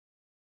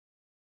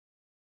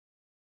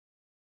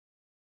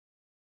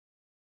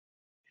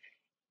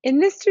In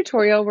this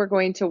tutorial, we're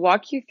going to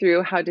walk you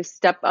through how to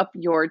step up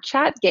your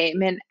chat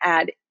game and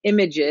add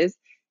images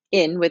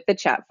in with the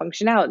chat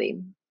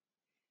functionality.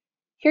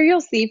 Here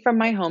you'll see from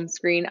my home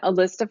screen a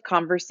list of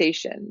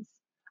conversations.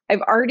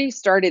 I've already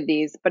started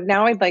these, but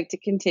now I'd like to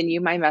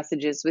continue my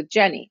messages with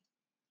Jenny.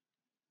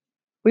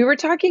 We were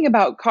talking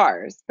about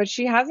cars, but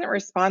she hasn't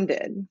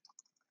responded.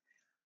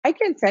 I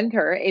can send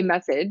her a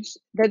message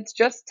that's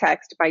just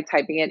text by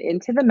typing it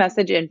into the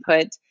message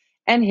input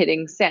and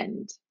hitting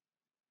send.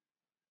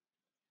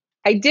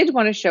 I did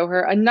want to show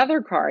her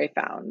another car I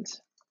found.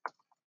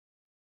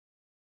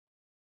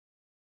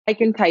 I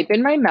can type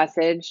in my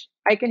message.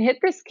 I can hit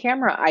this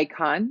camera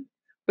icon,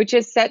 which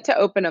is set to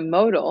open a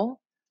modal.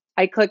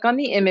 I click on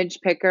the image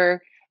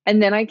picker,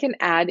 and then I can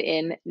add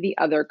in the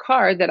other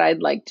car that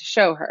I'd like to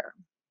show her.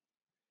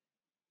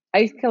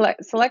 I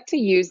select to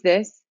use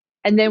this,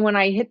 and then when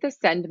I hit the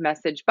send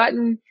message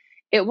button,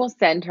 it will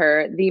send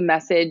her the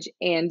message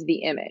and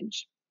the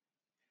image.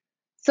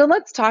 So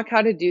let's talk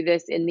how to do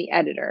this in the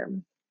editor.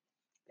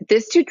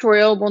 This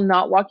tutorial will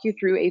not walk you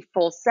through a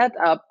full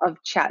setup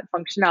of chat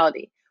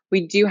functionality.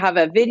 We do have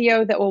a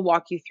video that will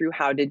walk you through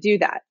how to do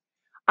that.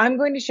 I'm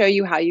going to show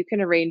you how you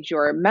can arrange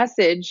your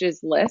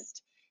messages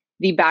list,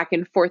 the back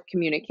and forth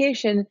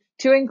communication,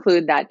 to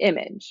include that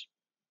image.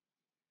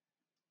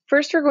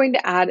 First, we're going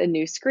to add a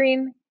new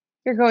screen.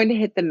 You're going to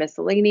hit the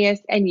miscellaneous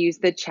and use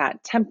the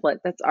chat template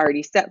that's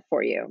already set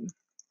for you.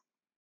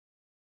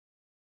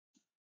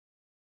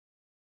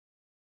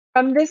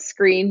 From this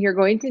screen, you're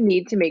going to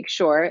need to make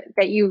sure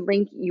that you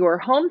link your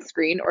home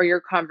screen or your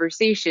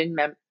conversations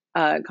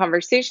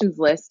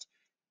list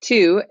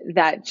to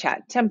that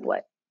chat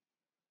template.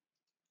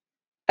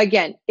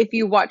 Again, if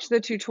you watch the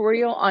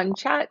tutorial on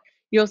chat,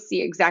 you'll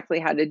see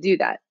exactly how to do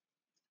that.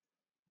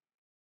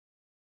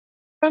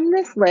 From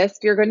this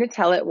list, you're going to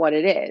tell it what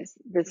it is.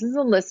 This is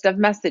a list of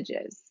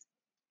messages,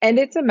 and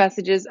it's a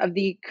messages of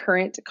the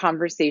current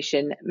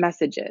conversation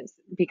messages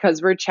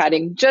because we're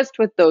chatting just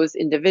with those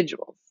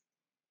individuals.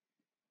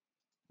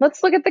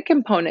 Let's look at the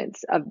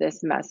components of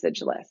this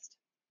message list.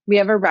 We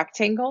have a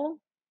rectangle,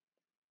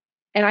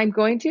 and I'm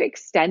going to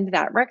extend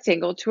that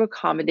rectangle to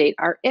accommodate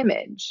our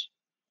image.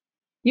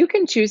 You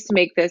can choose to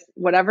make this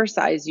whatever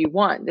size you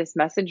want this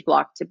message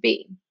block to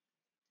be.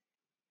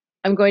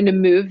 I'm going to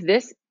move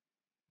this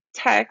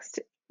text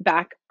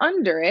back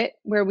under it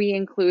where we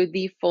include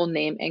the full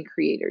name and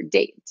creator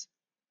date.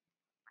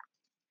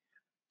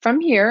 From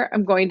here,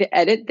 I'm going to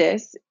edit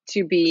this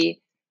to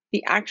be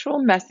the actual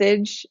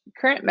message,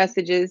 current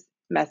messages,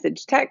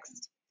 message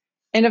text.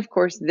 And of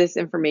course, this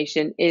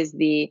information is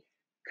the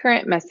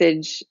current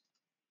message,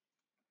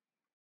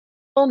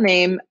 full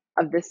name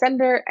of the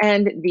sender,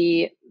 and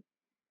the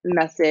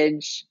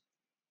message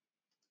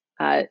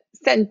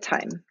send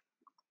time,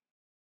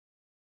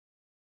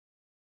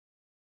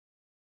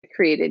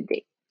 created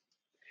date.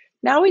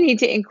 Now we need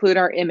to include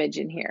our image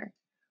in here.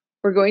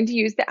 We're going to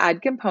use the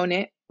add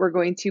component. We're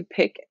going to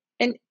pick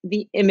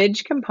the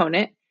image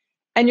component,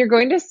 and you're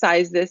going to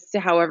size this to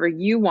however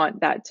you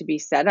want that to be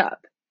set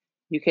up.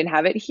 You can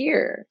have it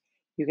here.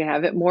 You can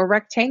have it more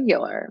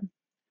rectangular.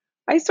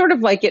 I sort of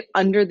like it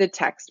under the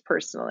text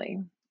personally.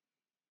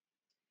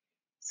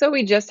 So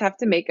we just have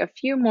to make a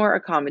few more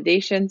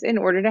accommodations in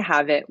order to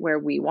have it where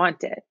we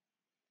want it.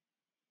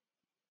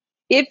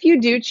 If you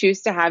do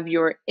choose to have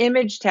your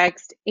image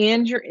text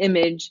and your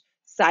image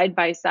side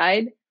by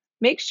side,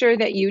 make sure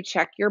that you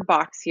check your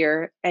box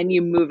here and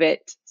you move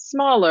it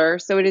smaller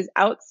so it is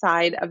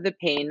outside of the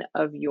pane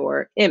of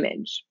your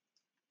image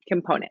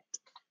component.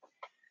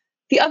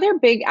 The other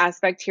big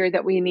aspect here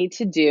that we need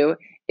to do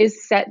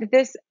is set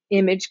this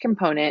image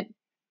component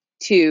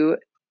to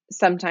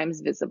sometimes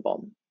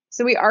visible.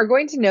 So we are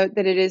going to note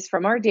that it is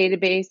from our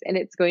database and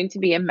it's going to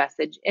be a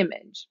message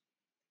image.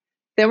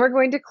 Then we're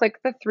going to click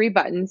the three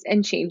buttons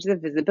and change the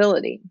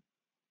visibility.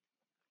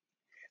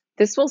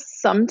 This will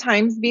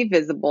sometimes be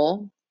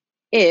visible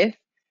if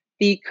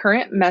the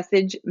current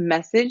message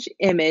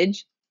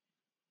image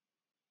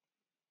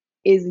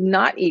is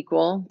not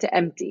equal to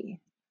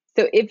empty.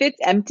 So if it's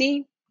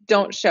empty,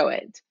 don't show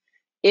it.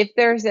 If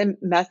there's a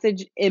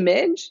message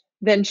image,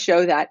 then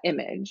show that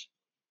image.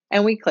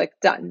 And we click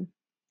done.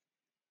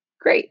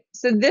 Great.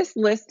 So this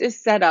list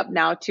is set up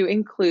now to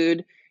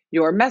include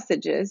your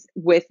messages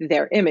with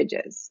their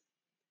images.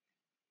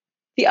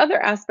 The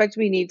other aspect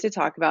we need to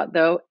talk about,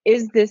 though,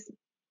 is this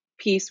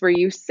piece where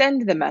you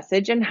send the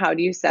message and how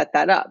do you set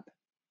that up.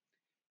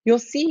 You'll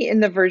see in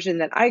the version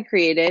that I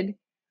created,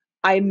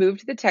 I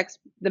moved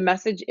the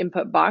message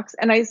input box,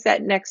 and I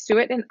set next to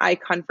it an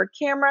icon for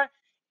camera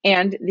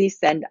and the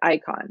send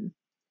icon.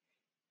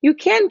 You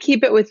can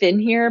keep it within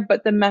here,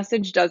 but the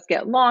message does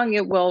get long,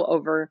 it will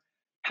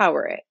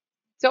overpower it.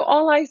 So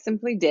all I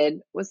simply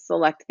did was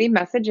select the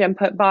message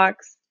input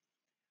box.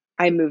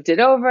 I moved it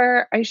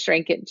over, I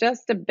shrank it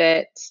just a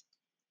bit,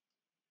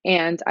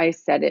 and I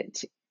set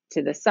it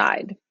to the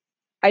side.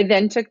 I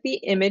then took the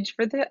image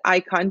for the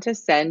icon to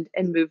send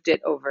and moved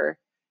it over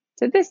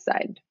to this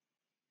side.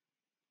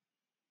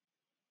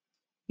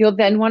 You'll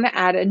then want to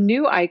add a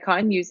new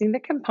icon using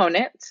the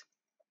component.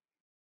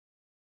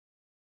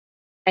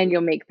 and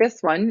you'll make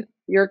this one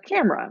your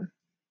camera.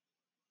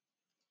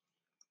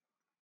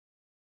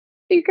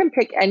 You can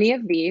pick any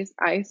of these.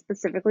 I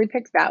specifically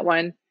picked that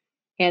one,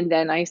 and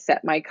then I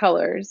set my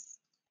colors.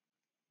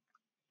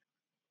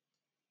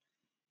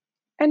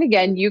 And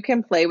again, you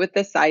can play with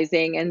the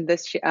sizing and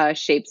the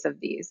shapes of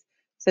these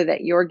so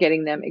that you're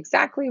getting them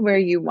exactly where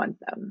you want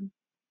them.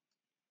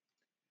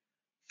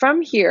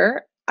 From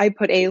here, I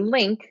put a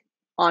link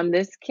on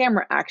this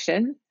camera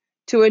action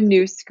to a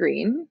new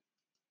screen,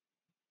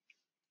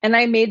 and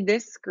I made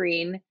this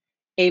screen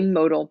a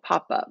modal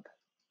pop-up.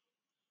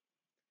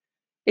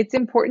 It's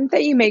important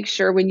that you make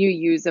sure when you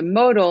use a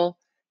modal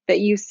that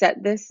you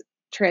set this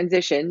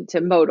transition to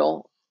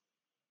modal.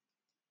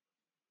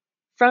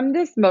 From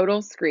this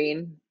modal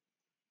screen,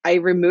 I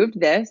removed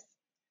this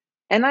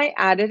and I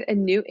added a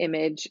new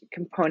image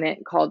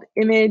component called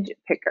Image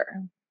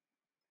Picker.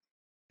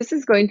 This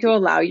is going to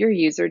allow your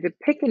user to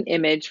pick an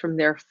image from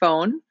their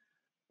phone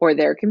or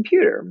their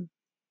computer.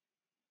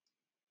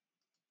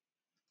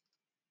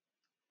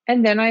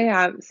 And then I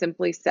have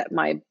simply set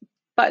my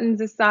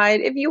buttons aside.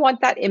 If you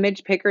want that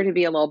image picker to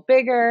be a little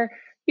bigger,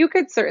 you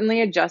could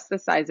certainly adjust the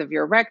size of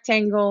your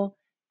rectangle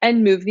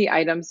and move the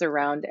items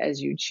around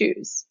as you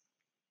choose.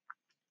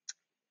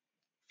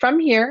 From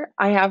here,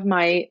 I have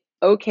my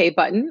OK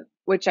button,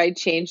 which I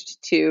changed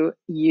to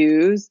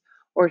use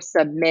or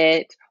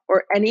submit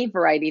or any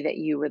variety that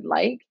you would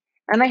like.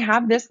 And I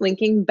have this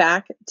linking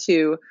back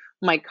to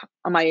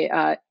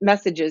my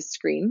messages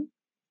screen.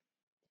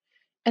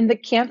 And the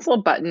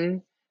cancel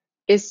button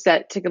is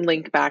set to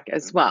link back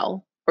as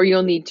well, or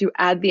you'll need to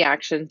add the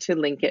action to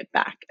link it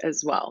back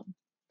as well.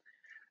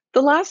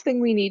 The last thing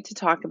we need to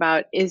talk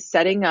about is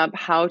setting up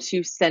how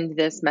to send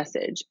this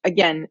message.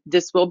 Again,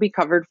 this will be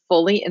covered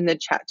fully in the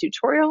chat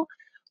tutorial,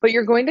 but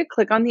you're going to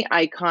click on the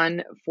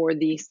icon for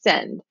the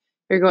send.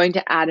 You're going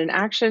to add an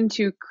action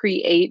to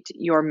create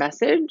your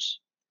message.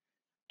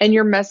 And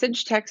your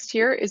message text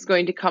here is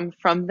going to come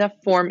from the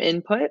form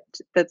input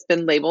that's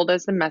been labeled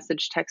as the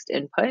message text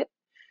input.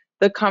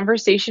 The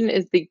conversation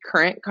is the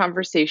current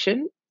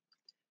conversation.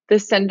 The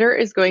sender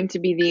is going to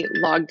be the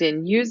logged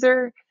in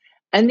user,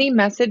 and the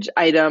message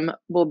item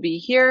will be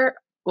here,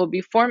 will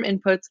be form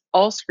inputs,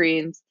 all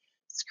screens,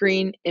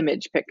 screen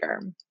image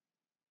picker.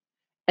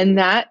 And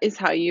that is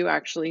how you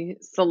actually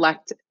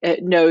select,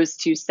 it knows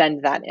to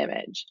send that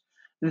image.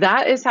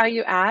 That is how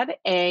you add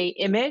a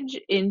image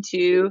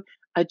into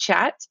a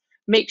chat.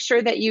 Make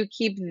sure that you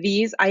keep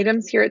these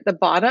items here at the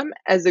bottom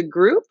as a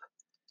group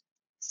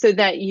so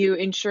that you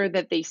ensure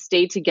that they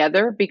stay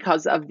together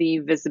because of the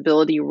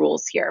visibility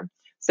rules here.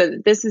 So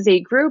this is a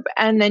group,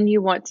 and then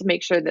you want to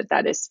make sure that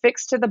that is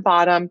fixed to the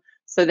bottom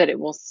so that it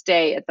will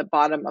stay at the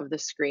bottom of the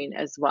screen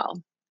as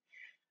well.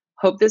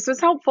 Hope this was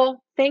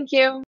helpful. Thank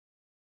you.